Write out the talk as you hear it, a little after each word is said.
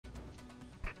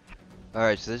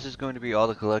Alright, so this is going to be all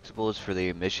the collectibles for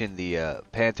the mission, the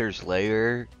Panther's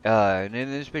Lair. And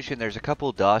in this mission, there's a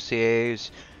couple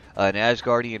dossiers, an uh,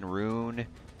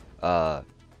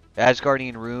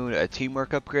 Asgardian rune, a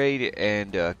teamwork upgrade,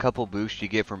 and a couple boosts you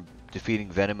get from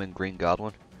defeating Venom and Green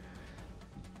Goblin.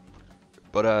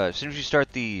 But as soon as you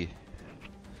start the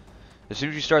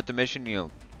mission,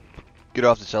 get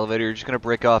off this elevator. You're just gonna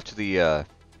break off to the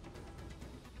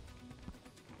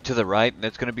right, and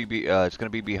it's gonna be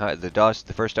behind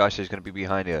the first dossier is gonna be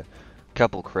behind a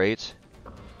couple crates.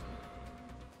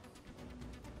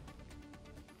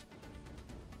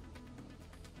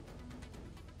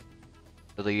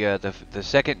 So the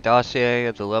second dossier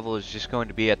of the level is just going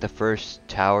to be at the first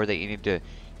tower that you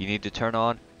need to turn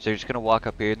on. So you're just gonna walk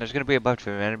up here, and there's gonna be a bunch of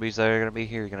enemies that are gonna be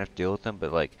here. You're gonna have to deal with them,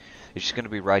 but like it's just gonna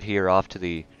be right here off to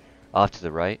the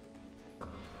right.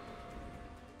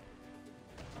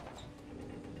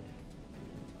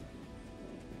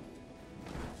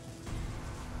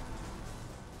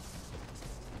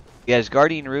 Yeah, his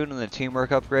Guardian Rune and the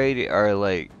Teamwork upgrade are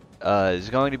like, is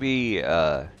going to be,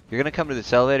 you're gonna come to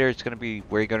this elevator. It's gonna be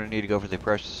where you're gonna need to go for the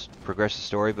progress the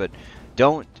story, but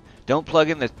don't, don't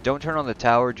turn on the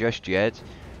tower just yet.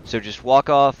 So just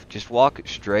walk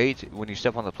straight when you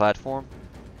step on the platform,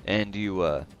 and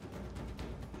it'll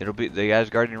be, the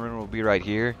Asgardian Rune will be right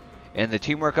here. And the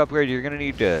Teamwork upgrade, you're gonna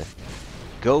need to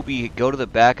go to the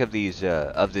back of this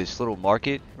little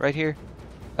market right here.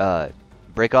 Uh,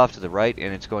 Break off to the right,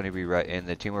 and it's going to be right, and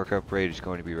the teamwork upgrade is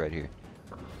going to be right here.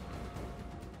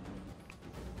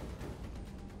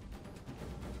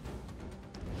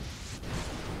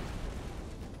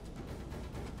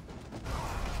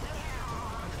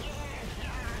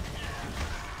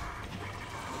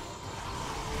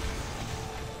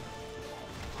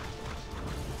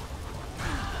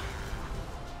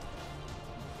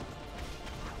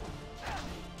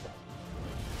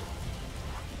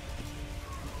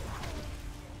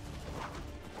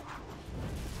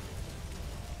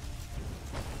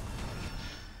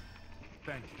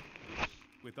 Thank you.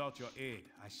 Without your aid,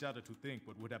 I shudder to think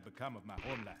what would have become of my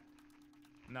homeland.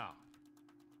 Now,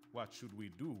 what should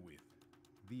we do with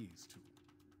these two?